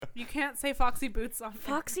You can't say Foxy Boots on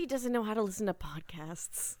Foxy doesn't know how to listen to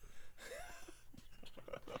podcasts.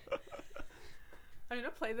 I'm going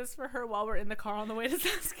to play this for her while we're in the car on the way to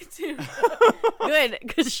Saskatoon. Good,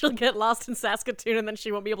 because she'll get lost in Saskatoon and then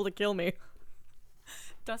she won't be able to kill me.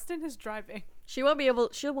 Dustin is driving. She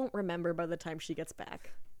won't remember by the time she gets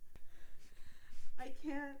back. I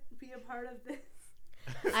can't be a part of this.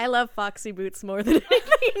 I love Foxy Boots more than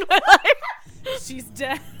anything in my life. She's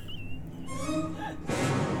dead.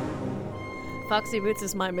 Foxy Boots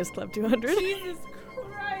is my Miss Club 200. Jesus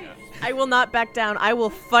Christ. I will not back down. I will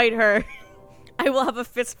fight her. I will have a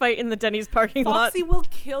fist fight in the Denny's parking lot. Foxy will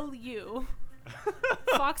kill you.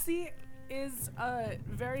 Foxy is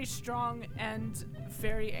very strong and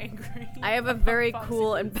very angry. I have a very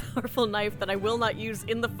cool and powerful knife that I will not use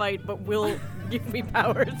in the fight, but will give me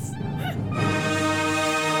powers.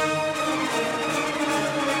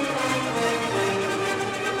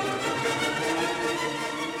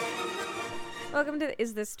 Welcome to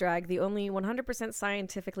Is This Drag, the only 100%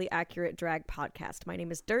 scientifically accurate drag podcast. My name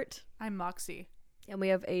is Dirt. I'm Moxie. And we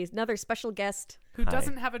have another special guest. Who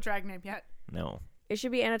doesn't have a drag name yet. No. It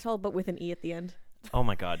should be Anatole, but with an E at the end. Oh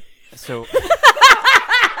my god. So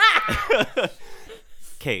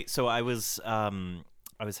okay, so I was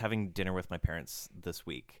having dinner with my parents this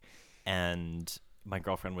week, and my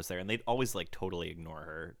girlfriend was there, and they'd always like totally ignore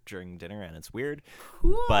her during dinner, and it's weird.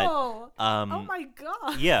 Cool. But oh my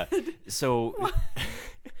god. yeah. So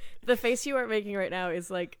the face you are making right now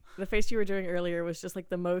is like the face you were doing earlier was just like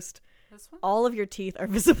the most. This one? All of your teeth are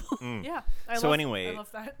visible. Yeah. I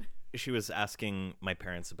love that. She was asking my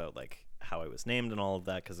parents about like how I was named and all of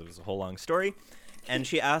that because it was a whole long story, and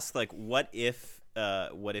she asked like, what if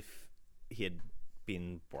he had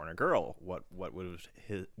been born a girl? What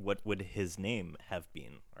would his name have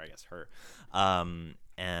been? Or I guess her.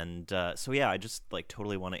 So yeah, I just like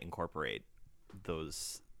totally want to incorporate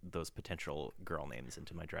those potential girl names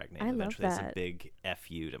into my drag name. I Eventually, love that. it's a big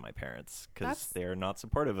fu to my parents because they're not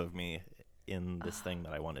supportive of me in this thing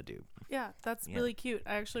that I want to do. Yeah, that's really cute.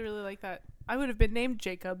 I actually really like that. I would have been named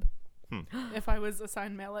Jacob if I was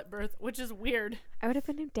assigned male at birth, which is weird. I would have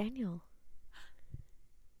been named Daniel.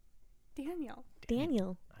 Daniel.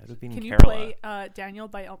 I would have been Can you Carola. play Daniel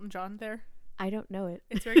by Elton John there? I don't know it.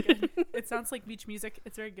 It's very good. It sounds like beach music.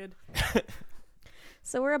 It's very good.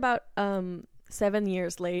 So we're about 7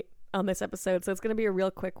 years late on this episode, so it's going to be a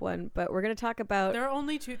real quick one, but we're going to talk about... There are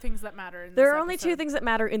only two things that matter in this There are only episode. two things that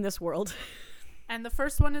matter in this world. And the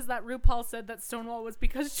first one is that RuPaul said that Stonewall was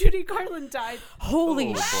because Judy Garland died.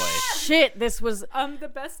 Holy Oh, boy. shit, this was...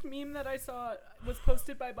 The best meme that I saw was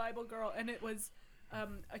posted by Bible Girl, and it was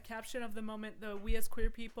a caption of the moment, we as queer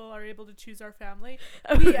people are able to choose our family.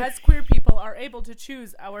 We as queer people are able to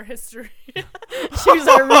choose our history. Choose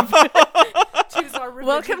our revisionist.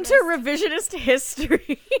 Welcome to revisionist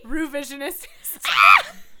history. Revisionist.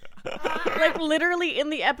 Like literally in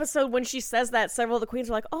the episode when she says that, several of the queens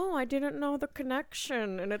are like, "Oh, I didn't know the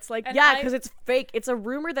connection," and it's like, And yeah, because it's fake. It's a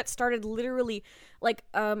rumor that started literally like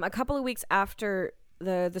a couple of weeks after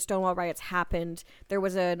the Stonewall riots happened. There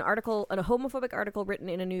was a homophobic article written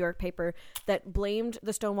in a New York paper that blamed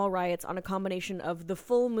the Stonewall riots on a combination of the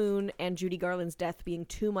full moon and Judy Garland's death being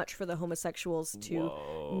too much for the homosexuals to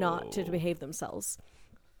not to behave themselves.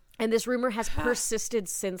 And this rumor has persisted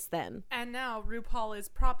since then. And now RuPaul is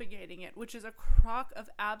propagating it, which is a crock of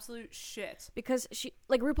absolute shit. Because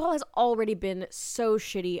RuPaul has already been so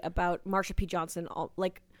shitty about Marsha P. Johnson.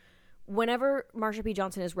 Whenever Marsha P.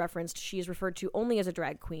 Johnson is referenced, she is referred to only as a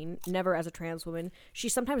drag queen, never as a trans woman.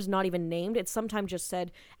 She's sometimes not even named. It's sometimes just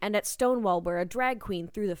said, and at Stonewall, where a drag queen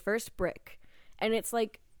threw the first brick. And it's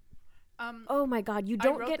like, oh my god, you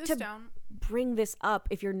don't get to bring this up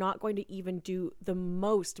if you're not going to even do the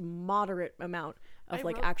most moderate amount of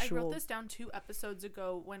actual... I wrote this down 2 episodes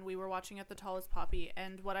ago when we were watching At the Tallest Poppy,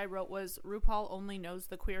 and what I wrote was RuPaul only knows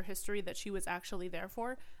the queer history that she was actually there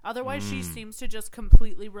for. Otherwise, she seems to just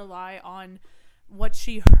completely rely on what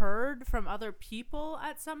she heard from other people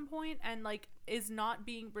at some point and is not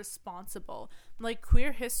being responsible.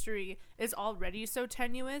 Queer history is already so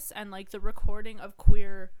tenuous, and the recording of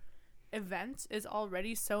queer event is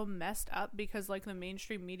already so messed up because the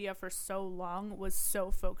mainstream media for so long was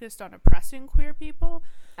so focused on oppressing queer people.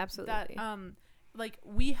 Absolutely. That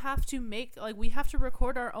we have to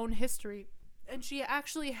record our own history, and she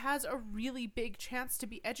actually has a really big chance to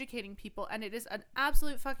be educating people, and it is an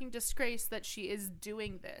absolute fucking disgrace that she is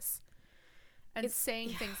doing this and saying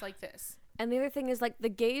things like this. And the other thing is the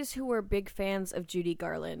gays who were big fans of Judy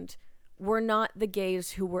Garland were not the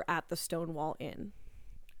gays who were at the Stonewall Inn.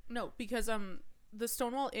 No, because the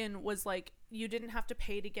Stonewall Inn was you didn't have to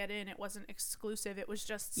pay to get in. It wasn't exclusive. It was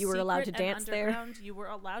just You were allowed to secret and dance there. underground. You were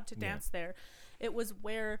allowed to dance there. It was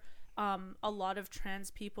where a lot of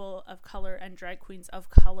trans people of color and drag queens of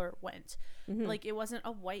color went. Like, it wasn't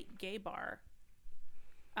a white gay bar.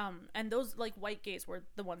 And those, like, white gays were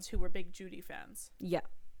the ones who were big Judy fans. Yeah.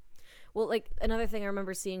 Well, like, another thing I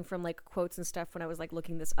remember seeing from, like, quotes and stuff when I was, like,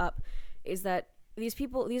 looking this up is that these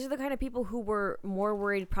are the kind of people who were more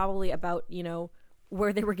worried probably about, you know,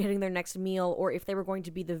 where they were getting their next meal or if they were going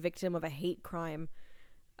to be the victim of a hate crime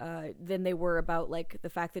than they were about, like, the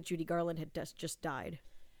fact that Judy Garland had just died.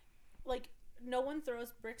 Like, no one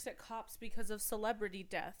throws bricks at cops because of celebrity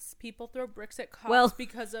deaths. People throw bricks at cops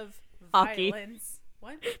because of hockey. violence.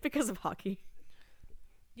 What? Because of hockey.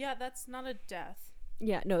 Yeah, that's not a death.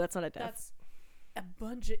 Yeah, no, that's not a death. That's a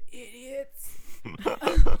bunch of idiots.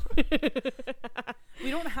 We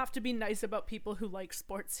don't have to be nice about people who like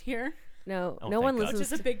sports here. No, Oh, no thank one God. listens.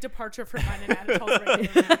 Which is a big departure from mine and Anatol's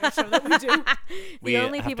regular show that we do. We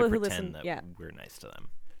only have people to who pretend listen- that we're nice to them.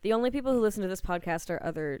 The only people who listen to this podcast are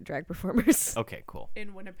other drag performers. Okay, cool.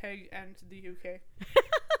 In Winnipeg and the UK.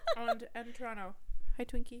 and Toronto. Hi,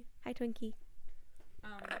 Twinkie. Hi, Twinkie.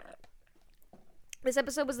 This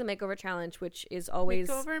episode was the makeover challenge, which is always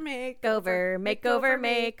makeover.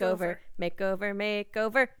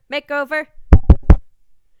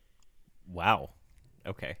 Wow.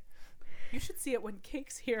 Okay. You should see it when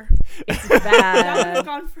Cake's here. It's That would bad. have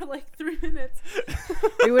gone for like 3 minutes.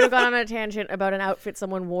 We would have gone on a tangent about an outfit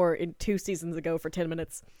someone wore in 2 seasons ago for 10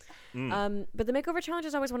 minutes. But the makeover challenge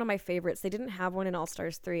is always one of my favorites. They didn't have one in All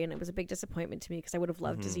Stars 3, and it was a big disappointment to me because I would have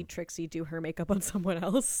loved to see Trixie do her makeup on someone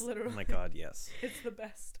else. Literally. Oh my God, yes. It's the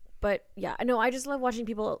best. But yeah, no, I just love watching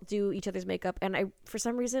people do each other's makeup, and I, for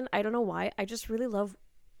some reason, I don't know why, I just really love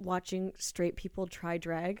watching straight people try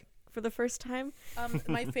drag for the first time.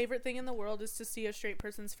 My favorite thing in the world is to see a straight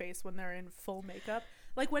person's face when they're in full makeup.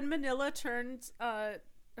 Like when Manila turned her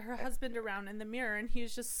husband around in the mirror and he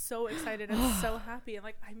was just so excited and so happy and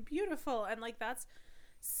like, I'm beautiful. And like, that's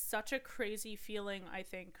such a crazy feeling, I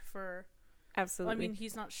think, for... Absolutely. I mean,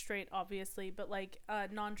 he's not straight, obviously, but like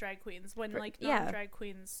non-drag queens. When like yeah. non-drag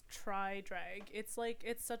queens try drag, it's like,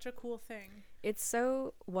 it's such a cool thing. It's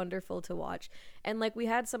so wonderful to watch. And like we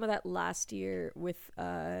had some of that last year with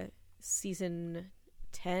season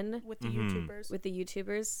 10 With the YouTubers. with the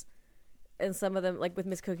YouTubers. And some of them, like with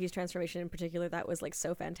Miss Cookie's transformation in particular, that was like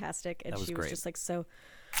so fantastic. And That was she great. was just like so,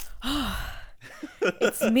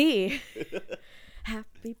 it's me.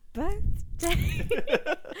 Happy birthday.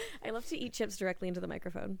 I love to eat chips directly into the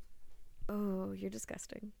microphone. Oh, you're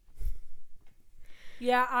disgusting.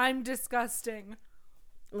 Yeah, I'm disgusting.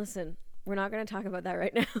 Listen, we're not going to talk about that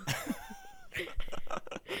right now.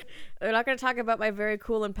 We're not going to talk about my very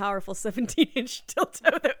cool and powerful 17-inch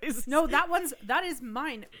dildo that was... No, that is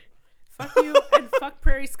mine. Fuck you and fuck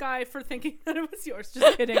Prairie Sky for thinking that it was yours.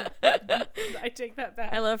 Just kidding. I take that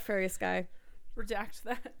back. I love Prairie Sky. Redact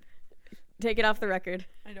that. Take it off the record.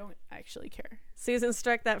 I don't actually care. Susan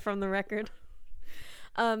struck that from the record.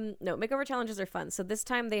 No, makeover challenges are fun. So this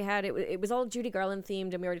time they had it was all Judy Garland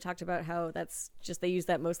themed, and we already talked about how that's just they use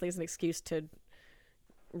that mostly as an excuse to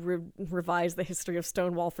revise the history of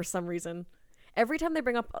Stonewall for some reason. Every time they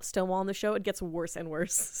bring up Stonewall on the show, it gets worse and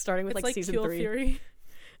worse, starting with It's like season Kill 3. Fury.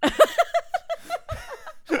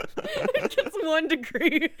 It gets 1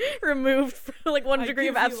 degree removed from, like 1 degree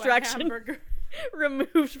of give you a abstraction hamburger.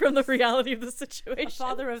 removed from the reality of the situation. A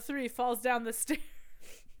father of 3 falls down the stairs.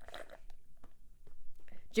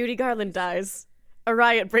 Judy Garland dies. A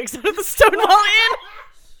riot breaks out of the Stonewall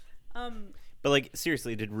Inn. But like,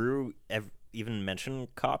 seriously, did Rue even mention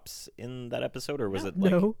cops in that episode, or was it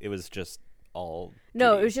like No. it was just all?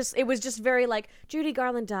 No, Judy? it was just very like Judy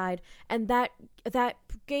Garland died, and that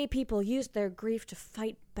gay people used their grief to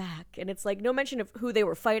fight back, and it's like no mention of who they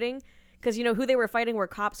were fighting, because you know who they were fighting were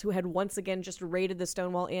cops who had once again just raided the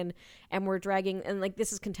Stonewall Inn and were dragging, and like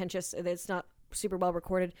this is contentious, it's not super well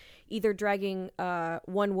recorded, either dragging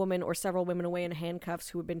one woman or several women away in handcuffs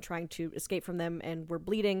who had been trying to escape from them and were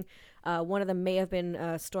bleeding. One of them may have been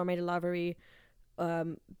Stormé de Laverie,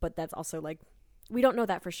 but that's also like, we don't know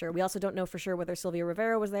that for sure. We also don't know for sure whether Sylvia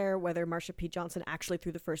Rivera was there, whether Marsha P. Johnson actually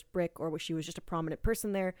threw the first brick, or she was just a prominent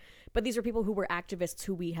person there. But these are people who were activists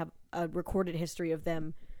who we have a recorded history of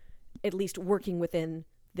them at least working within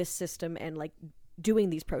this system and like doing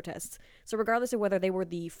these protests. So regardless of whether they were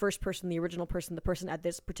the first person, the original person, the person at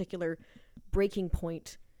this particular breaking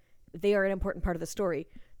point, they are an important part of the story.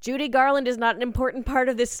 Judy Garland is not an important part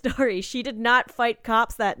of this story. She did not fight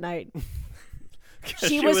cops that night.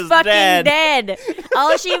 She was fucking dead.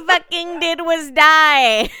 All she fucking did was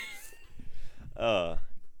die.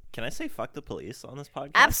 Can I say fuck the police on this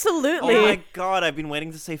podcast? Absolutely. Oh my god, I've been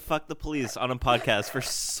waiting to say fuck the police on a podcast for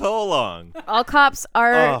so long. All cops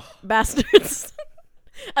are bastards.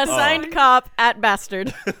 Assigned cop at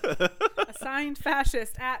bastard. Assigned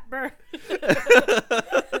fascist at birth.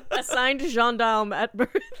 Assigned gendarme at birth.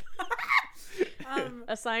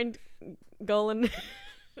 Assigned Golan.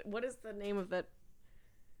 What is the name of that?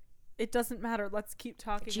 It doesn't matter. Let's keep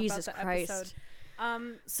talking Jesus about the Christ. episode.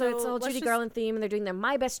 So it's all let's Judy just- Garland theme, and they're doing their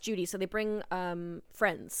My Best Judy. So they bring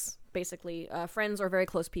friends, basically. Friends or very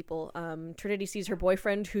close people. Trinity sees her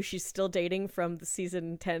boyfriend, who she's still dating from the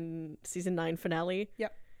season 9 finale.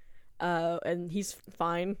 Yep. And he's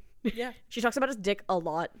fine. Yeah. She talks about his dick a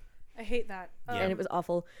lot, I hate that. and it was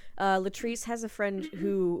awful. Latrice has a friend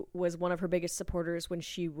who was one of her biggest supporters when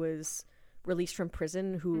she was released from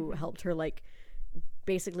prison, who helped her, like,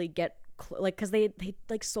 basically get... because they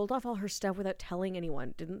like sold off all her stuff without telling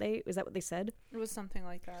anyone, didn't they? Is that what they said? It was something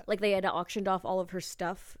like that. Like they had auctioned off all of her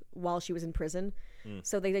stuff while she was in prison,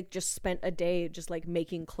 so they like just spent a day just like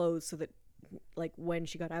making clothes so that like when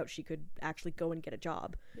she got out she could actually go and get a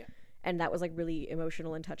job. Yeah. And that was like really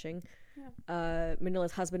emotional and touching. Yeah.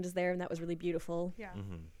 Manila's husband is there, and that was really beautiful. Yeah.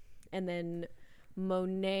 And then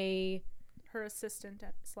Monet, Her assistant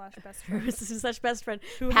slash best her friend. such best friend,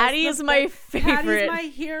 Who has Patty the is my favorite. Patty's my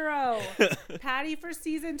hero. Patty for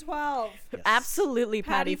season 12. Yes. Absolutely,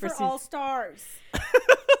 Patty for season- all stars.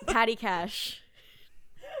 Patty Cash.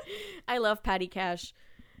 I love Patty Cash.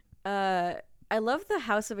 I love the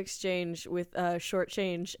House of Exchange with Short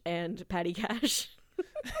Change and Patty Cash.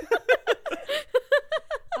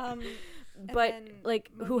 But then like,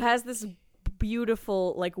 who has this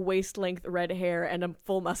beautiful like waist length red hair and a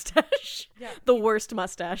full mustache? Yeah. The worst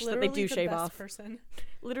mustache that Literally they do the shave best off. person.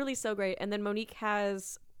 Literally so great. And then Monique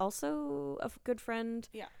has also a good friend.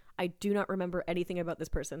 Yeah. I do not remember anything about this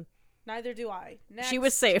person. Neither do I. Next. She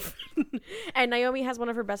was safe. And Naomi has one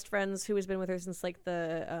of her best friends who has been with her since like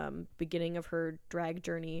the beginning of her drag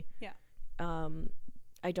journey. Yeah.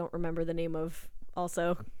 I don't remember the name of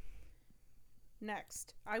also.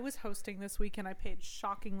 Next. I was hosting this week and I paid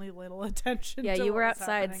shockingly little attention Yeah, to you what were was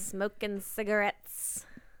outside happening. smoking cigarettes.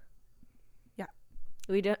 Yeah.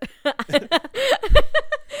 We don't.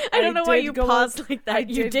 I don't know why did you go paused out- like that. I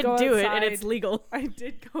You did did go do it, and outside. it's legal. I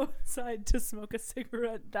did go outside to smoke a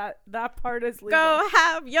cigarette. That part is legal. Go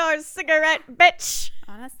have your cigarette, bitch.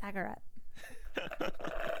 On a cigarette.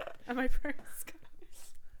 And my parents got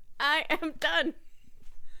I am done.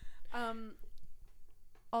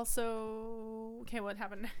 Also, okay, what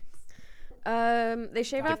happened next? They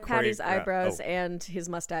shave off Choreograph- Patty's eyebrows oh. and his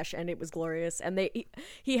mustache, and it was glorious. And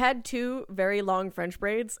he had 2 very long French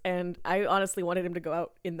braids, and I honestly wanted him to go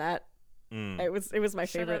out in that. It was my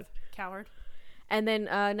favorite. Should've, coward. And then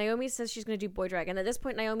Naomi says she's going to do boy drag, and at this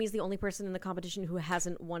point, Naomi's the only person in the competition who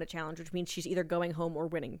hasn't won a challenge, which means she's either going home or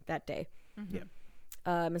winning that day. Yeah.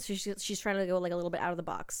 And so she's trying to go like a little bit out of the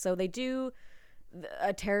box. So they do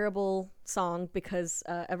a terrible song because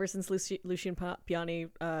ever since Lucien Piani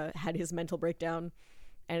had his mental breakdown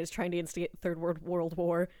and is trying to instigate the Third World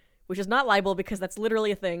War, which is not libel because that's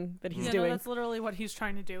literally a thing that he's No, doing. that's literally what he's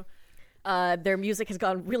trying to do. Their music has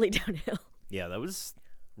gone really downhill. Yeah, that was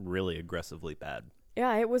really aggressively bad.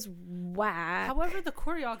 Yeah, it was whack. However, the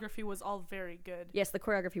choreography was all very good. Yes, the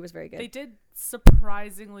choreography was very good. They did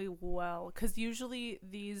surprisingly well because usually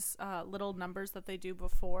these little numbers that they do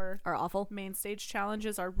before Are awful. main stage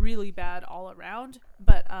challenges are really bad all around.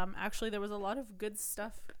 But actually, there was a lot of good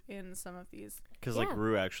stuff in some of these. Because Yeah. like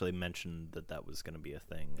Rue actually mentioned that was going to be a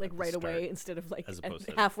thing. Like at the right start. away instead of like as opposed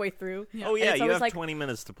to- halfway through. Yeah. Oh And yeah, it's you always have like, 20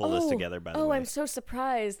 minutes to pull this together. By the way. I'm so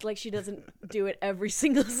surprised. Like she doesn't do it every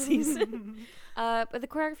single season. But the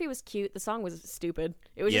choreography was cute. The song was stupid.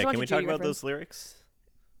 It was Yeah, just a bunch can we of talk Judy about reference. those lyrics?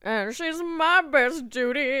 And she's my best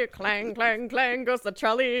Judy. Clang, clang, clang goes the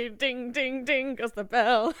trolley. Ding, ding, ding goes the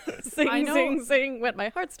bell. I Sing, know- sing, sing, wet my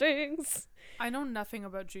heartstrings. I know nothing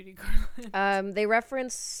about Judy Garland. They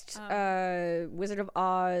referenced Wizard of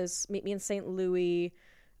Oz, Meet Me in St. Louis,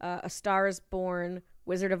 A Star is Born,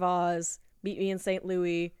 Wizard of Oz, Meet Me in St.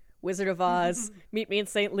 Louis, Wizard of Oz, Meet Me in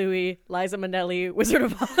St. Louis, Liza Minnelli, Wizard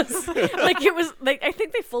of Oz. Like it was like I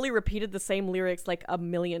think they fully repeated the same lyrics like a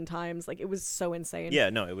million times. Like it was so insane.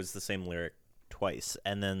 Yeah, no, it was the same lyric twice,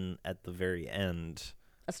 and then at the very end,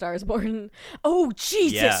 A Star is Born. Oh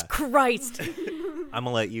Jesus Yeah. Christ. I'm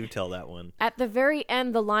gonna let you tell that one. At the very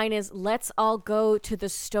end the line is let's all go to the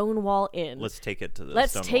Stonewall Inn. Let's take it to the.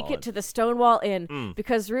 Let's Stonewall take it Inn. to the Stonewall Inn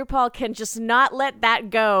because RuPaul can just not let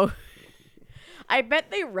that go. I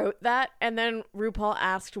bet they wrote that and then RuPaul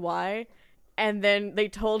asked why and then they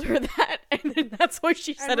told her that And then that's why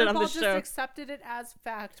she said it on the RuPaul just show. accepted it as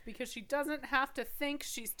fact because she doesn't have to think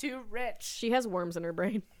she's too rich. She has worms in her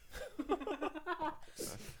brain.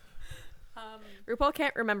 RuPaul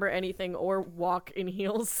can't remember anything or walk in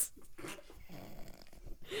heels.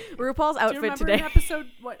 RuPaul's Do you outfit remember today.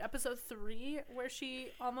 in episode 3, where she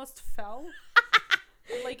almost fell?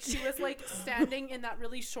 Like, she was, like, standing in that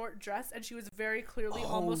really short dress, and she was very clearly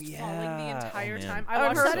almost falling the entire time. I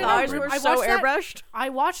watched her that in a thighs room. were I so watched that- airbrushed. I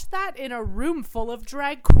watched that in a room full of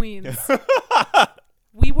drag queens.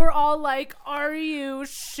 We were all like, are you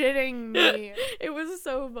shitting me? It was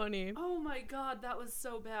so funny. Oh my god, that was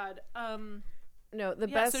so bad. No, the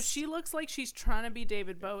Yeah, best. so she looks like she's trying to be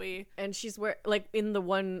David Bowie. And she's like in the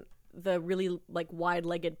really like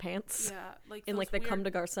wide-legged pants. Yeah, like In those like the weird... Comme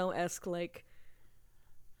des Garçons-esque like.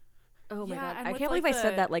 Oh my Yeah, god! and I with, can't like, believe I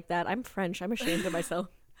said the- that like that. I'm French. I'm ashamed of myself.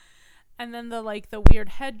 And then the weird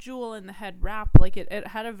head jewel and the head wrap, like it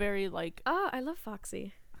had a very like. Ah, I love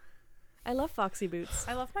Foxy. I love Foxy boots.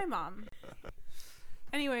 I love my mom.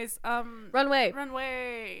 Anyways, Runway.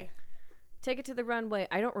 runway. Take it to the runway.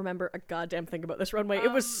 I don't remember a goddamn thing about this runway.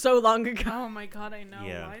 It was so long ago. Oh my god, I know.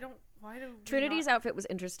 Yeah. Why do we Trinity's not... outfit was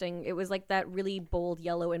interesting. It was like that really bold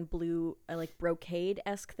yellow and blue, like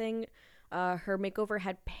brocade-esque thing. Her makeover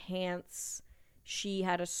had pants. She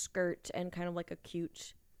had a skirt and kind of like a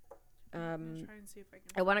cute. I'm gonna try and see if I can.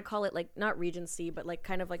 I want to call it like not Regency, but like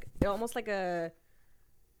kind of like almost like a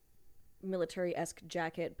military-esque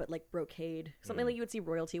jacket, but like brocade, something like you would see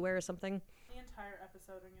royalty wear or something. The entire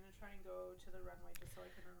episode, I'm gonna try and go to the runway just so I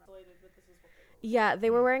can remember. But this is what they were. Yeah, they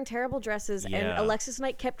were wearing terrible dresses, and Yeah. Alexis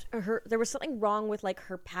Knight kept her. There was something wrong with like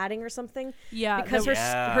her padding or something. Yeah, because there her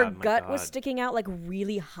was- Yeah, my gut was God. sticking out like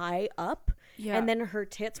really high up, Yeah. and then her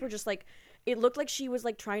tits were just like. It looked like she was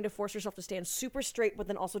like trying to force herself to stand super straight, but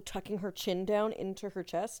then also tucking her chin down into her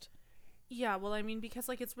chest. Yeah, well, I mean, because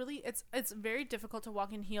like it's very difficult to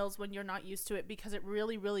walk in heels when you're not used to it because it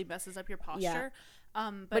really messes up your posture.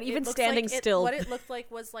 But even it looks standing like still. what it looked like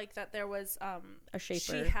was like that there was A shaper.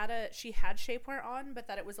 She had shapewear on, but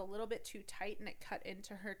that it was a little bit too tight and it cut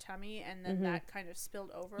into her tummy, and then that kind of spilled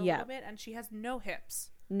over a little bit. And she has no hips.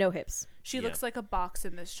 No hips. She looks like a box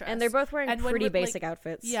in this dress. And they're both wearing And when pretty with, basic like,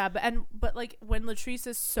 outfits. Yeah, but like when Latrice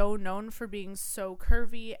is so known for being so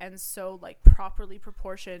curvy and so like properly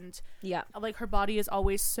proportioned, Yeah. like her body is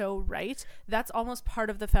always so right. That's almost part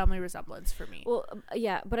of the family resemblance for me. Well,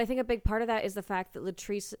 yeah, but I think a big part of that is the fact that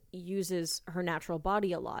Latrice uses her natural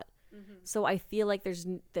body a lot. So I feel like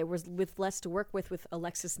there was with less to work with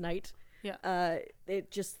Alexis Knight. Yeah.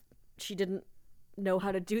 She didn't know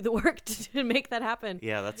how to do the work to make that happen.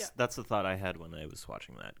 Yeah, that's the thought I had when I was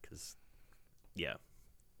watching that, because, yeah,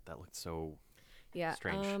 that looked so Yeah.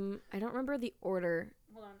 strange. I don't remember the order.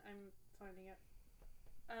 Hold on, I'm finding it.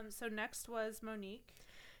 So next was Monique.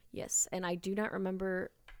 Yes, and I do not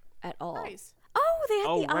remember at all. Eyes. Oh, they had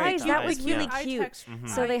Oh, the right, eyes. the That eyes, was really yeah. cute. Eye text-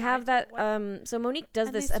 So they have that. what? So Monique does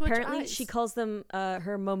And they this. switch Apparently, eyes. she calls them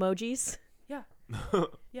her momojis, Yeah.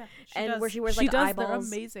 Yeah. and where she wears She like does, they're eyeballs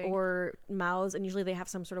amazing. or mouths, and usually they have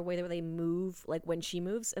some sort of way that they move, like when she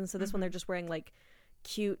moves. And so this one they're just wearing like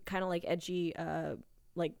cute, kind of like edgy,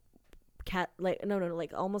 like cat, like no,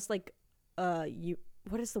 like almost like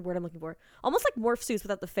what is the word I'm looking for? Almost like morph suits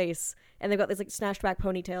without the face, and they've got these like snatched back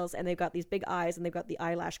ponytails, and they've got these big eyes, and they've got the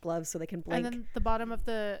eyelash gloves so they can blink. And then the bottom of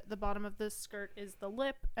the skirt is the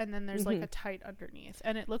lip, and then there's like a tight underneath,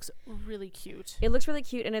 and it looks really cute. It looks really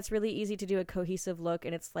cute, and it's really easy to do a cohesive look,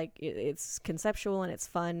 and it's like it's conceptual and it's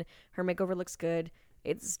fun. Her makeover looks good.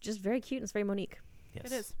 It's just very cute and it's very Monique. Yes,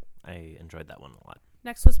 It is. I enjoyed that one a lot.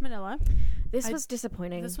 Next was Manila. This was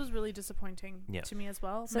disappointing. This was really disappointing Yeah. to me as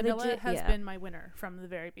well. So they Manila did- has yeah. been my winner from the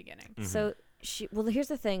very beginning. So here's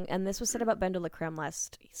the thing, and this was said about Ben de la Creme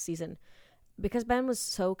last season. Because Ben was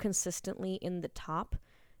so consistently in the top,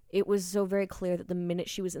 it was so very clear that the minute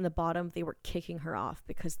she was in the bottom, they were kicking her off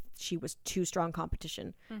because she was too strong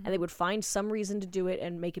competition. And they would find some reason to do it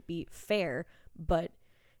and make it be fair, but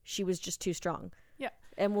she was just too strong. Yeah.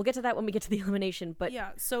 And we'll get to that when we get to the elimination, but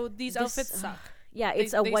Yeah, so these this- outfits suck. yeah,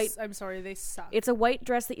 it's a white I'm sorry, they suck. It's a white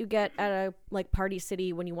dress that you get at a like Party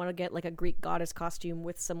City when you want to get like a Greek goddess costume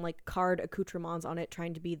with some like card accoutrements on it,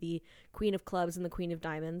 trying to be the Queen of Clubs and the Queen of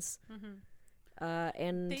Diamonds.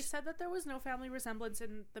 And They said that there was no family resemblance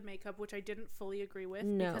in the makeup, which I didn't fully agree with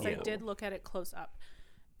No. because I No. did look at it close up,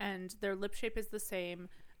 and their lip shape is the same,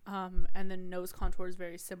 and the nose contour is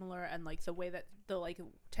very similar, and like the way that the like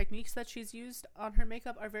techniques that she's used on her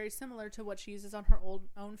makeup are very similar to what she uses on her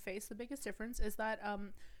own face. The biggest difference is that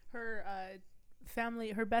her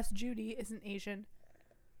family, her best Judy, isn't Asian.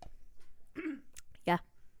 yeah,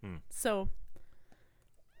 So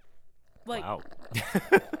Like, Wow.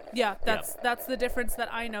 yeah, that's the difference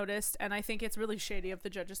that I noticed, and I think it's really shady of the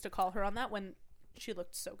judges to call her on that when she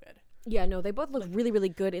looked so good. Yeah, no, they both look really, really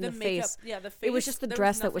good in the makeup, face. yeah, the face. It was just the there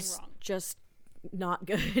dress that nothing was wrong. just not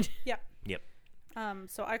good. Yeah. Yep.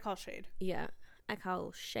 So I call shade. Yeah, I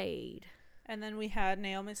call shade. And then we had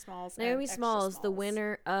Naomi Smalls. Naomi and Extra Smalls, the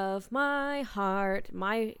winner of my heart.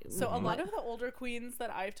 So a lot of the older queens that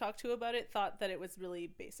I've talked to about it thought that it was really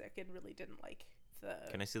basic and really didn't like the.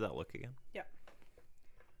 Can I see that look again? Yeah.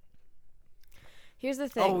 Here's the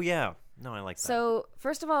thing. Oh yeah. No, I like that. So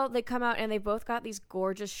first of all, they come out and they both got these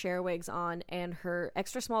gorgeous Cher wigs on, and her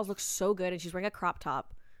Extra Smalls looks so good, and she's wearing a crop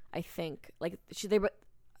top. I think like they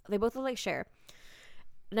both look like Cher.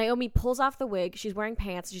 Naomi pulls off the wig. She's wearing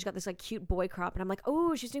pants. She's got this like cute boy crop, and I'm like,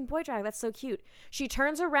 oh, she's doing boy drag. That's so cute. She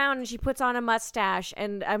turns around and she puts on a mustache,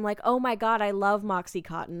 and I'm like, oh my god, I love Moxie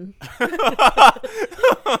Cotton.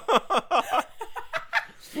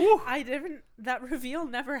 I didn't. That reveal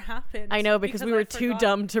never happened. I know because we were I too forgot.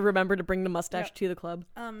 dumb to remember to bring the mustache Yep. to the club.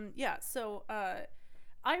 Yeah. So,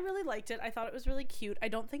 I really liked it. I thought it was really cute. I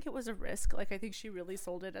don't think it was a risk. Like, I think she really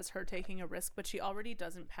sold it as her taking a risk, but she already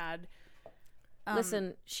doesn't pad.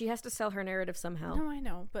 Listen, she has to sell her narrative somehow. No, I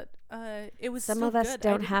know, but it was Some still of us good.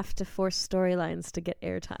 don't have to force storylines to get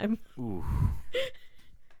airtime. Ooh.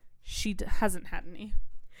 She hasn't had any.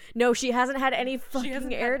 No, she hasn't had any fucking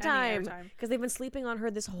hasn't had any airtime airtime. because they've been sleeping on her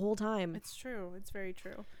this whole time. It's true. It's very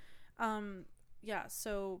true. Yeah.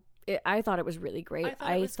 So I thought it was really great. I thought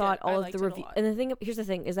it I was thought good. I all of liked the it a lot. and the thing here's the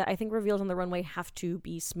thing is that I think reveals on the runway have to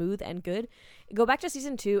be smooth and good. Go back to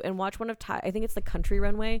season 2 and watch one of I think it's the country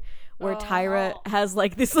runway where Tyra has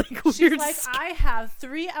like this like she's weird like, I have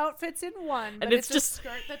 3 outfits in one, but And it's it's just- a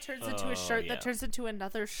skirt that turns into a shirt yeah. that turns into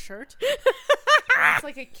another shirt. It's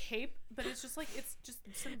like a cape, but it's just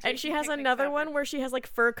some and she J.C. has Picnic another fabric. one where she has like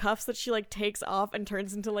fur cuffs that she like takes off and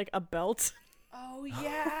turns into like a belt. Oh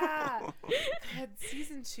yeah. God,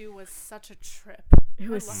 season 2 was such a trip. It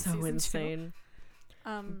was love so season 2. insane.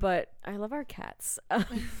 Um, But I love our cats.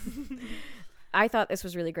 I thought this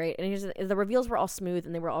was really great, and here's the reveals were all smooth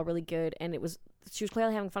and they were all really good, and she was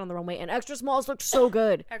clearly having fun on the runway. And Extra Smalls looked so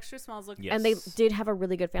good, Extra Smalls look. Yes. and they did have a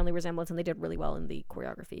really good family resemblance, and they did really well in the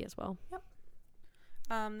choreography as well.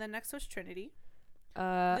 Then next was Trinity.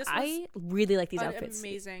 I really like these outfits.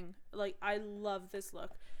 Amazing. Like, I love this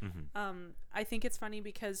look. Mm-hmm. I think it's funny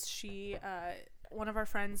because she, one of our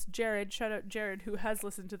friends, Jared, shout out Jared, who has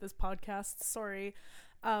listened to this podcast. Sorry.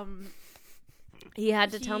 He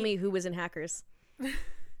had to tell He- me who was in Hackers.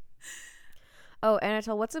 Oh,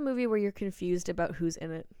 Anatole, what's a movie where you're confused about who's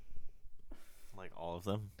in it? Like all of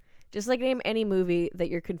them. Just like name any movie that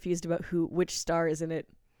you're confused about which star is in it.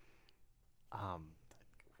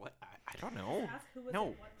 What? I don't know.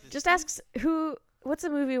 No. Just ask what's a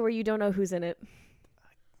movie where you don't know who's in it?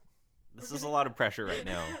 This is a lot of pressure right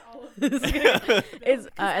now. It's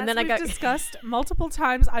and then I got discussed multiple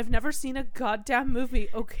times. I've never seen a goddamn movie.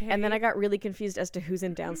 Okay. and then I got really confused as to who's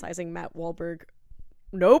in Downsizing. Matt Wahlberg.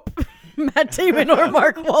 Nope. Matt Damon or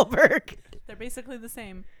Mark Wahlberg. They're basically the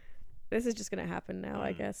same. This is just gonna happen now,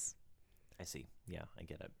 I guess. I see. Yeah, I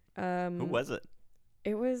get it. Who Who was it?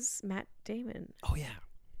 It was Matt Damon. Oh yeah,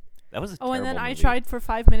 that was a Oh, and then terrible I movie. tried for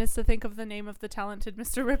 5 minutes to think of the name of the talented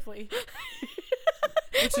Mr. Ripley,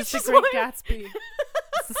 which is the Great Gatsby.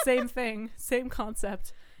 It's the same thing, same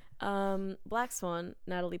concept. Black Swan,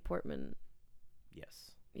 Natalie Portman.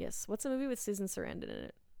 Yes. Yes. What's a movie with Susan Sarandon in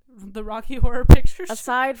it? The Rocky Horror Picture Show.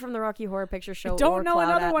 Aside from the Rocky Horror Picture Show, I don't or know Cloud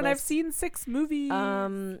another one. Atlas, I've seen 6 movies.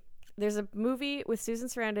 There's a movie with Susan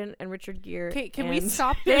Sarandon and Richard Gere. Okay, can we and-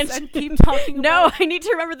 stop this and keep talking No, about I need to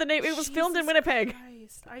remember the name. It was filmed in Jesus Winnipeg.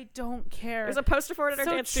 Christ, I don't care. There's a poster for it at our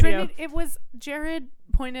So dance studio. It was Jared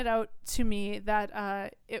pointed out to me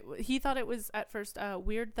that he thought it was at first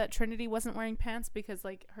weird that Trinity wasn't wearing pants because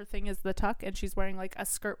like her thing is the tuck and she's wearing like a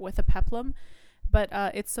skirt with a peplum, but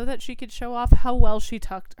it's so that she could show off how well she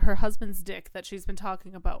tucked her husband's dick that she's been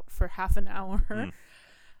talking about for half an hour.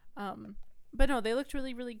 But no, they looked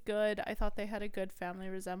really, really good. I thought they had a good family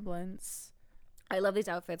resemblance. I love these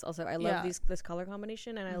outfits. Also, I love Yeah. this color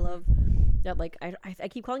combination, and I love that. Like, I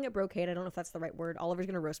keep calling it brocade. I don't know if that's the right word. Oliver's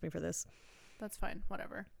gonna roast me for this. That's fine.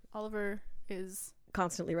 Whatever. Oliver is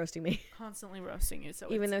Constantly roasting me, constantly roasting you.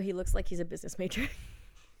 So even though he looks like he's a business major.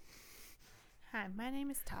 hi, my name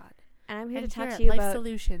is Todd. And I'm here And to talk here to you at Life about.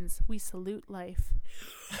 Solutions, we salute life.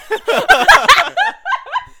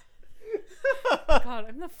 God,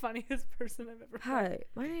 I'm the funniest person I've ever heard. Hi,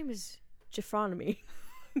 my name is Jeffronomy,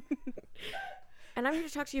 and I'm here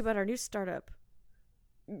to talk to you about our new startup,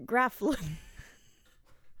 Graflin.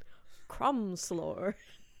 Crumslore.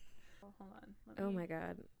 Oh, hold on. Oh my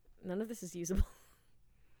god, none of this is usable.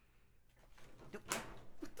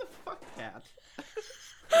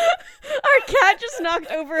 just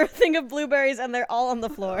knocked over a thing of blueberries and they're all on the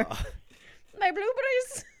floor. My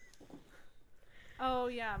blueberries. Oh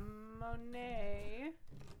yeah, Monet.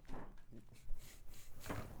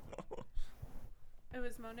 It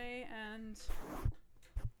was Monet and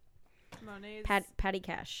Monet's Patty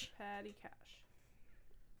Cash. Patty Cash.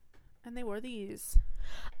 And they wore these.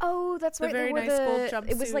 Oh, that's The right. very They wore nice gold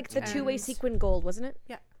It was like the jumpsuit two-way and- sequin gold, wasn't it?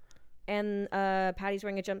 Yeah. And Patty's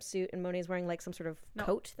wearing a jumpsuit and Monet's wearing like some sort of No,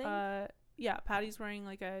 coat thing. Yeah, Patty's wearing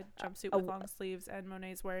like a jumpsuit with long sleeves, and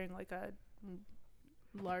Monet's wearing like a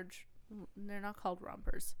large. They're not called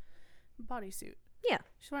rompers. Bodysuit. Yeah.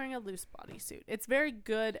 She's wearing a loose bodysuit. It's very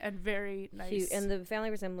good and very nice. Cute. And the family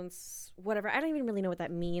resemblance, whatever. I don't even really know what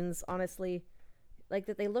that means, honestly. Like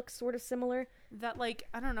that they look sort of similar. That like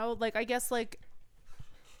I don't know. Like I guess like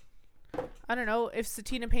I don't know. If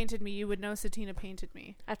Satina painted me, you would know Satina painted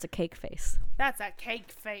me. That's a cake face. That's a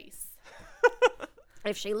cake face.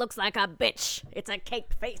 If she looks like a bitch, it's a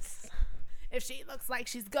cake face. If she looks like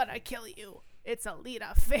she's gonna kill you, it's a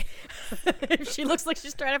Lita face. If she looks like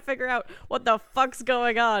she's trying to figure out what the fuck's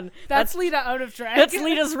going on, That's Lita out of drag. that's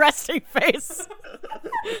Lita's resting face.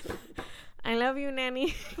 I love you,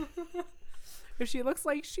 Nanny. If she looks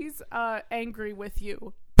like she's angry with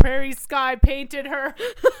you, Prairie Sky painted her.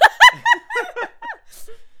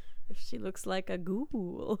 If she looks like a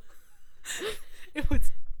ghoul. It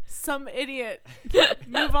was some idiot.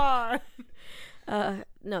 Move on.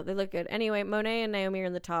 No, they look good. Anyway, Monet and Naomi are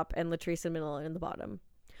in the top, and Latrice and Manila are in the bottom.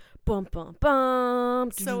 Bum bum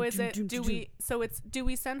bum. So is it? Do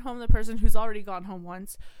we send home the person who's already gone home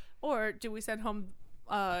once, or do we send home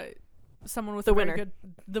someone with The a very winner. good,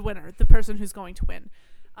 the winner, the person who's going to win?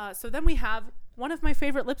 So then we have one of my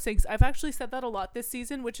favorite lip syncs. I've actually said that a lot this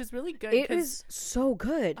season, which is really good. It is so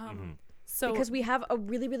good so because we have a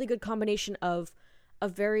really, really good combination of a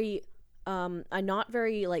very, a not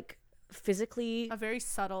very like physically, a very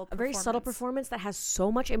subtle, performance that has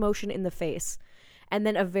so much emotion in the face, and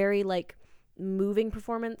then a very like moving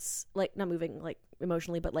performance, like not moving like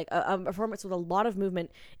emotionally, but like a performance with a lot of movement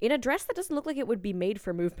in a dress that doesn't look like it would be made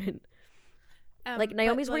for movement. Like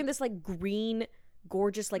Naomi's wearing this like green,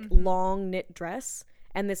 gorgeous, like long knit dress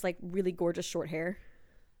and this like really gorgeous short hair.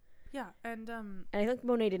 Yeah, and I think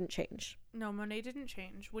Monet didn't change. no, Monet didn't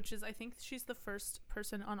change, which is I think she's the first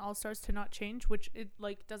person on All Stars to not change, which it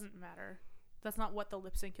like doesn't matter. That's not what the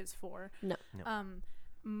lip sync is for. No.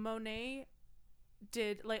 Monet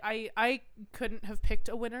did like I couldn't have picked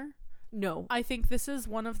a winner. No. I think this is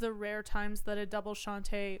one of the rare times that a double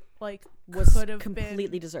Shantae like Was could have completely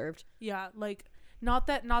been, deserved. yeah, like not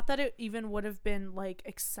that it even would have been like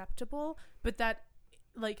acceptable, but that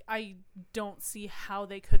like I don't see how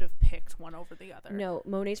they could have picked one over the other. No,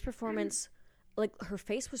 Monet's performance, like her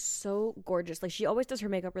face was so gorgeous. Like she always does her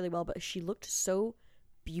makeup really well, but she looked so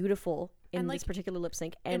beautiful in And, like, this particular lip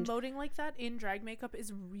sync. And emoting like that in drag makeup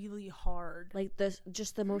is really hard. like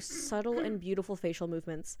the most subtle and beautiful facial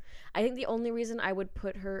movements. I think the only reason I would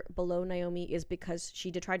put her below Naomi is because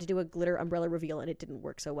she tried to do a glitter umbrella reveal and it didn't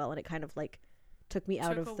work so well, and it kind of like took me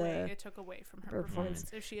out of it took away from her performance.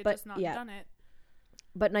 performance. If she had But, just not yeah. done it.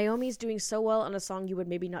 But Naomi's doing so well on a song you would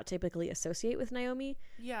maybe not typically associate with Naomi,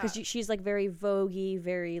 Yeah. because she's like very voguey,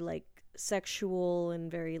 very like sexual,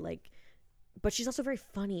 and very like, but she's also very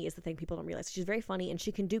funny is the thing people don't realize. She's very funny and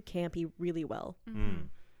she can do campy really well.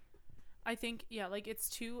 I think, yeah, like it's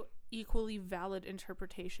two equally valid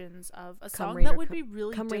interpretations of a Come song rain that or would co- be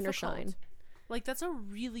really come rain difficult. or shine. Like that's a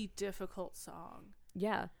really difficult song.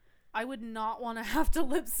 Yeah. I would not want to have to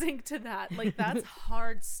lip sync to that. Like that's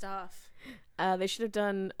hard stuff. They should have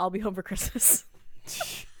done I'll Be Home for Christmas.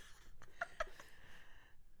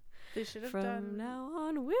 They should have From done. now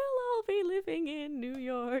on, we'll all be living in New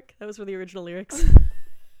York. That was for the original lyrics.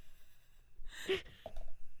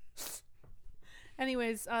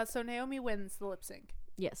 Anyways, so Naomi wins the lip sync,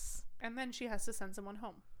 Yes. and then she has to send someone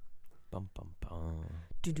home. Bum, bum, bum.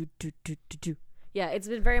 Do, do, do, do, do, do. Yeah, it's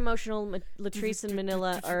been very emotional. Latrice and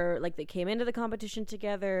Manila are like they came into the competition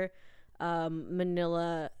together.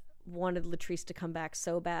 Manila wanted Latrice to come back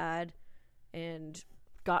so bad, and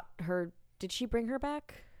got her. Did she bring her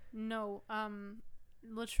back? No,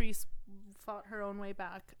 Latrice fought her own way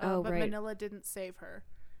back, Oh, but right. Manila didn't save her.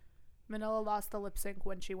 Manila lost the lip sync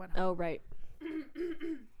when she went home. Oh, right.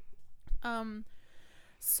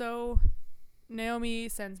 So Naomi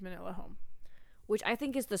sends Manila home. Which I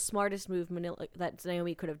think is the smartest move Manila that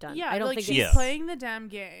Naomi could have done. Yeah, I don't like think she's Yeah. playing the damn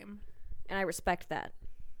game. and I respect that.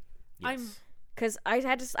 Yes. Because I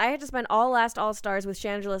had to spend all last All Stars with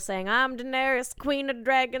Shangela saying, "I'm Daenerys, Queen of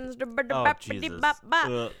Dragons." Oh, Jesus.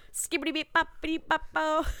 Skibbity beep boppity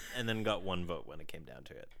boppo. And then got one vote when it came down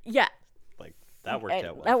to it. Yeah, Like, That worked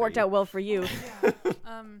out well. That worked out well for you.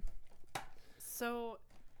 So,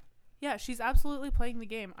 yeah, she's absolutely playing the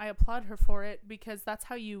game. I applaud her for it because that's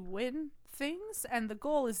how you win things, and the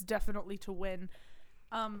goal is definitely to win.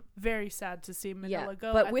 Very sad to see Manila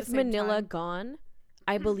go. But at with the same Manila time. gone,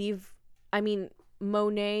 I believe, I mean,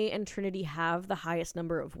 Monet and Trinity have the highest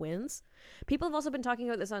number of wins. People have also been talking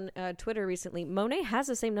about this on Twitter recently. Monet has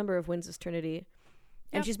the same number of wins as Trinity.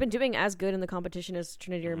 And Yep. she's been doing as good in the competition as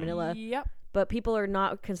Trinity or Manila. Yep. But people are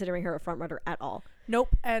not considering her a front runner at all.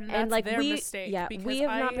 Nope. And that's like their we, mistake. yeah, because we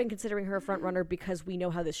have not been considering her a front runner because we know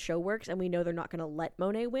how this show works and we know they're not going to let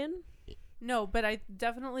Monet win. No, but I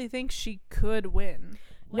definitely think she could win.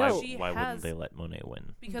 No. she Why wouldn't has- they let Monet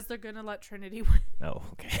win? Because they're gonna let Trinity win. Oh,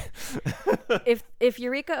 okay. If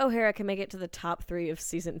Eureka O'Hara can make it to the top 3 of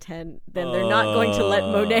season 10, then they're not going to let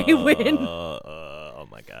Monet win. Oh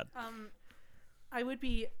my god. I would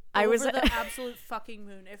be I over was- the absolute fucking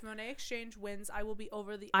moon. If Monet Exchange wins, I will be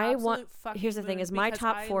over the I absolute want- fucking here's the thing moon is my because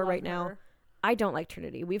top I 4 love right now. her. I don't like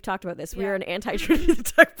Trinity. We've talked about this. We Yeah. are an anti-Trinity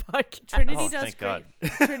the Dark podcast. Trinity Oh, does thank God.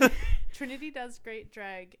 great. Trinity does great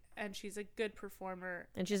drag, and she's a good performer.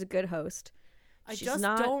 And she's a good host. I She's just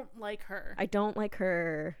not- don't like her. I don't like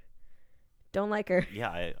her. Don't like her.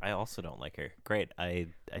 Yeah, I also don't like her. Great. I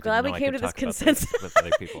Glad didn't know we I came could to this talk about consensus. with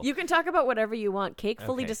other people. You can talk about whatever you want. Cake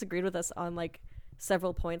fully Okay. disagreed with us on like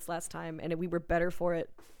several points last time, and we were better for it.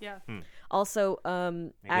 yeah. Also,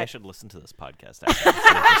 Maybe I at, should listen to this podcast after instead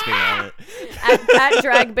of just being on it. at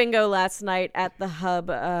Drag Bingo last night at the Hub,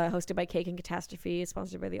 hosted by Cake and Catastrophe,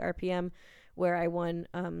 sponsored by the RPM, where I won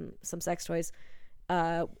some sex toys.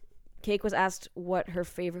 Cake was asked who her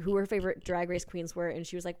favorite drag race queens were, and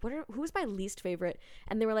she was like, who's my least favorite?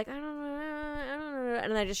 And they were like, I don't know.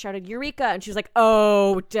 And then I just shouted, Eureka, and she was like,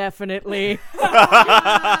 oh, definitely.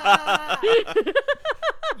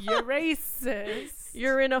 You're racist.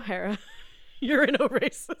 You're in O'Hara. You're in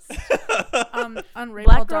racist. On Rapal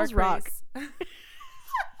Black Dark Girls Rock. Race.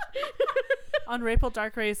 On Rapal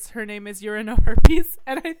Dark Race, her name is Urino Herpes,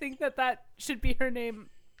 and I think that should be her name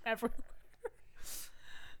everywhere.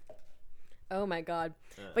 Oh my god.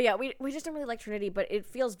 But yeah, we just don't really like Trinity, but it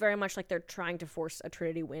feels very much like they're trying to force a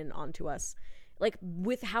Trinity win onto us. Like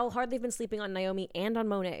with how hard they've been sleeping on Naomi and on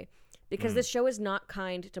Monet. Because this show is not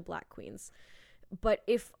kind to black queens. But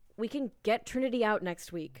if we can get Trinity out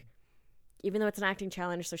next week, even though it's an acting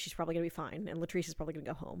challenge, so she's probably going to be fine, and Latrice is probably going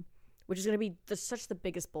to go home, which is going to be such the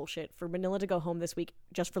biggest bullshit for Manila to go home this week,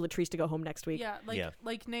 just for Latrice to go home next week. Yeah, Yeah.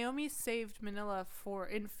 like Naomi saved Manila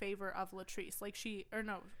in favor of Latrice. Like she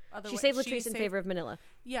She saved Latrice in favor of Manila.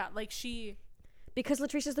 Yeah, like she. Because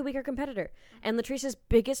Latrice is the weaker competitor. And Latrice's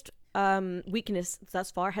biggest weakness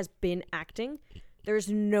thus far has been acting. There's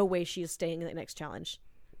no way she is staying in the next challenge.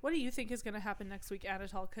 What do you think is going to happen next week,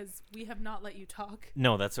 Anatol? Because we have not let you talk.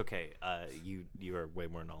 No, that's okay. You are way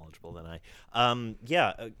more knowledgeable than I.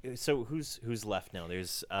 So who's left now?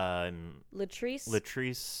 There's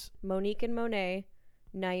Latrice, Monique and Monet,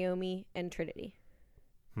 Naomi, and Trinity.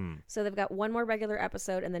 So they've got one more regular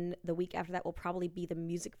episode, and then the week after that will probably be the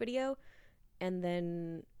music video, and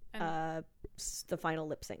then the final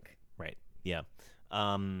lip sync. Right. Yeah.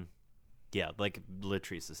 Like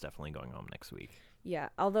Latrice is definitely going home next week. Yeah,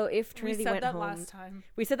 although if Trinity we said went that home, last time.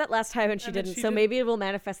 we said that last time, and she And then didn't. she So didn't. maybe it will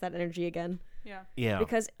manifest that energy again. Yeah. Yeah.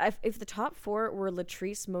 Because if the top 4 were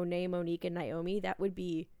Latrice, Monet, Monique, and Naomi, that would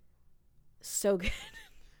be so good.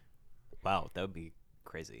 Wow, that would be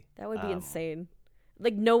crazy. That would be insane.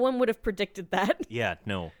 Like, no one would have predicted that. Yeah.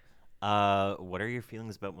 No. What are your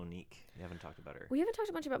feelings about Monique? We haven't talked about her. We haven't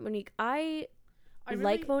talked much about Monique. I really-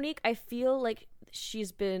 like Monique. I feel like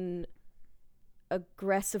she's been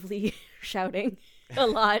aggressively shouting a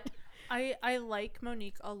lot. I like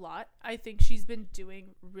Monique a lot. I think she's been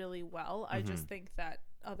doing really well. I just think that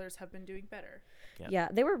others have been doing better. Yeah,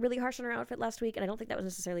 they were really harsh on her outfit last week, and I don't think that was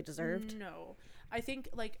necessarily deserved. No. I think,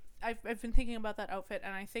 like, I've been thinking about that outfit,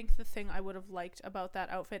 and I think the thing I would have liked about that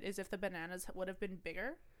outfit is if the bananas would have been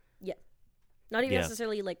bigger. Yeah. Not even Yeah.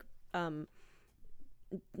 necessarily, like,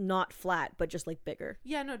 not flat, but just, like, bigger.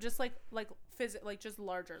 Yeah, no, just like just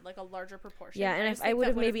larger, like a larger proportion. Yeah, and just I think would that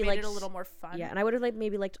have would've maybe made liked it a little more fun. Yeah, and I would have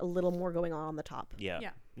maybe liked a little more going on the top. Yeah.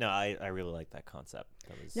 Yeah. No, I really like that concept.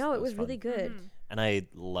 No, that it was really fun. good. And I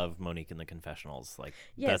love Monique in the confessionals. Like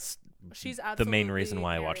Yes. She's the absolutely main reason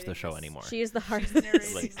why I watch the narrating show this. anymore. She is the She's hardest.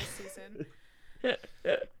 narrating Like- this season.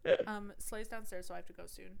 Slay's downstairs, so I have to go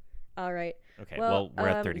soon. All right. Okay, well, we're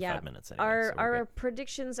at 35 yeah. minutes anyway. Our so we're our good.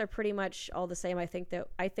 predictions are pretty much all the same. I think that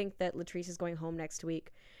Latrice is going home next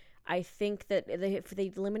week. I think that if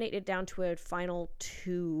they eliminate it down to a final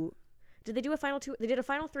 2, did they do a final 2? They did a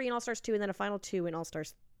final 3 in All Stars 2, and then a final 2 in All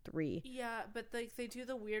Stars 3. Yeah, but they do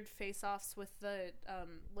the weird face-offs with the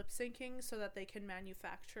lip syncing so that they can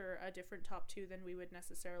manufacture a different top 2 than we would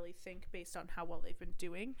necessarily think based on how well they've been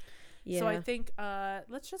doing. Yeah. So I think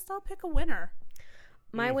let's just all pick a winner.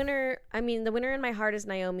 My winner, the winner in my heart is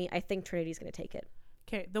Naomi. I think Trinity's going to take it.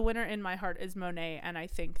 Okay, the winner in my heart is Monet, and I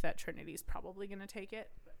think that Trinity's probably going to take it.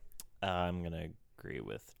 I'm going to agree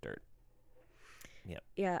with Dirt. Yep.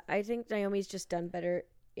 Yeah, I think Naomi's just done better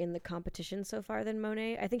in the competition so far than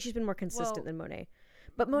Monet. I think she's been more consistent than Monet.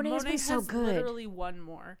 But Monet has been so good. Literally won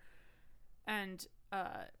more. And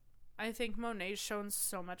I think Monet's shown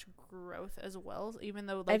so much growth as well, even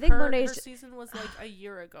though like, I think her season was like a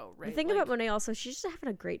year ago, right? The thing about Monet also, she's just having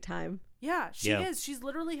a great time. Yeah, she is. She's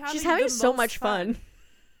literally having so much fun.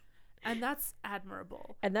 And that's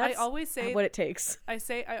admirable. And that's I always say what it takes. I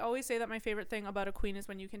always say that my favorite thing about a queen is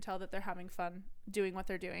when you can tell that they're having fun doing what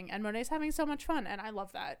they're doing. And Monet's having so much fun, and I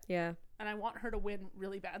love that. Yeah. And I want her to win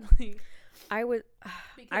really badly. I would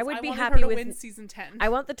be want happy her to with win season 10. I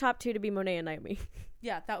want the top 2 to be Monet and Naomi.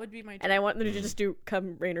 Yeah, that would be my dream. And I want them to just do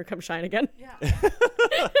Come Rain or Come Shine again. Yeah.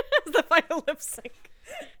 The final lip sync.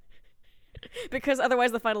 Because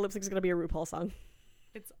otherwise the final lip sync is going to be a RuPaul song.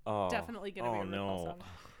 It's definitely going to be a RuPaul song.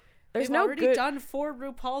 They've already done 4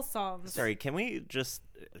 RuPaul songs. Sorry, can we just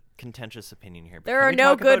contentious opinion here? There are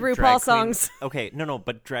no good RuPaul songs. Okay, no,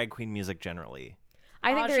 but drag queen music generally.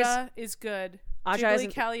 I think Aja is good. Aja Jiggly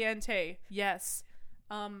isn't Caliente, yes.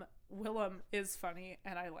 Willem is funny,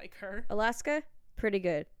 and I like her. Alaska, pretty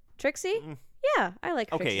good. Trixie, yeah, I like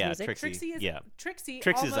Trixie's music. Trixie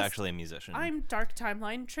Trixie's actually a musician. I'm Dark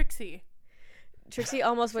Timeline Trixie. Trixie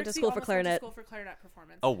almost went to school for clarinet.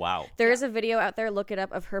 Performance. Oh wow! There is a video out there. Look it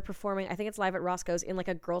up of her performing. I think it's live at Roscoe's in like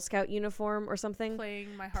a Girl Scout uniform or something.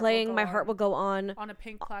 Playing My Heart Will Go On on a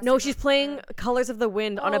pink plastic. No, she's playing Colors of the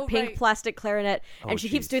Wind on a pink plastic clarinet, and she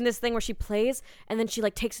keeps doing this thing where she plays and then she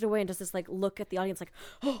like takes it away and does this like look at the audience like,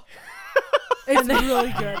 oh. It's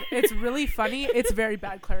really good. It's really funny. It's very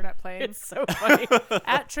bad clarinet playing. It's so funny.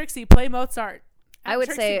 At Trixie, play Mozart. I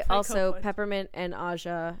would say also Peppermint and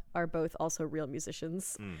Aja are both also real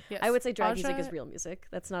musicians. Yes. I would say drag music is real music.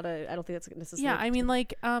 That's not I don't think that's necessarily. Yeah, I mean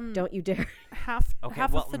like don't you dare. Half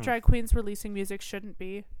of the drag queens releasing music shouldn't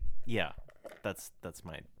be. Yeah. That's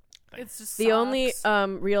my thing. It's just the only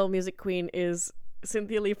real music queen is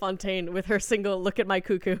Cynthia Lee Fontaine with her single Look at My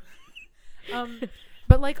Cuckoo.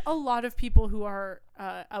 But like a lot of people who are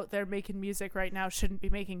out there making music right now shouldn't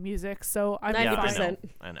be making music. So I'm 90%.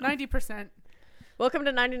 I know. 90%. Welcome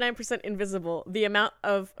to 99% Invisible. The amount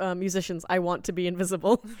of musicians I want to be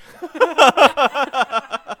invisible.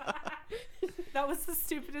 That was the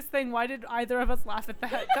stupidest thing. Why did either of us laugh at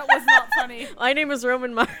that? That was not funny. My name is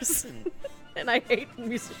Roman Mars, and I hate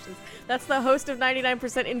musicians. That's the host of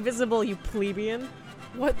 99% Invisible, you plebeian.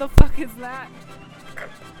 What the fuck is that?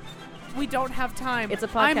 We don't have time. It's a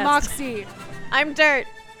podcast. I'm Moxie. I'm Dirt.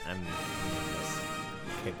 I'm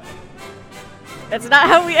okay, bye. That's not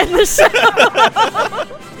how we end the show.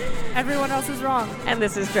 Everyone else is wrong. And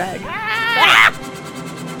this is Drag.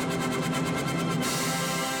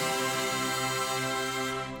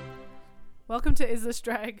 Welcome to Is This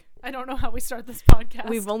Drag? I don't know how we start this podcast.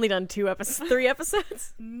 We've only done 3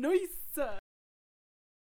 episodes. Nice.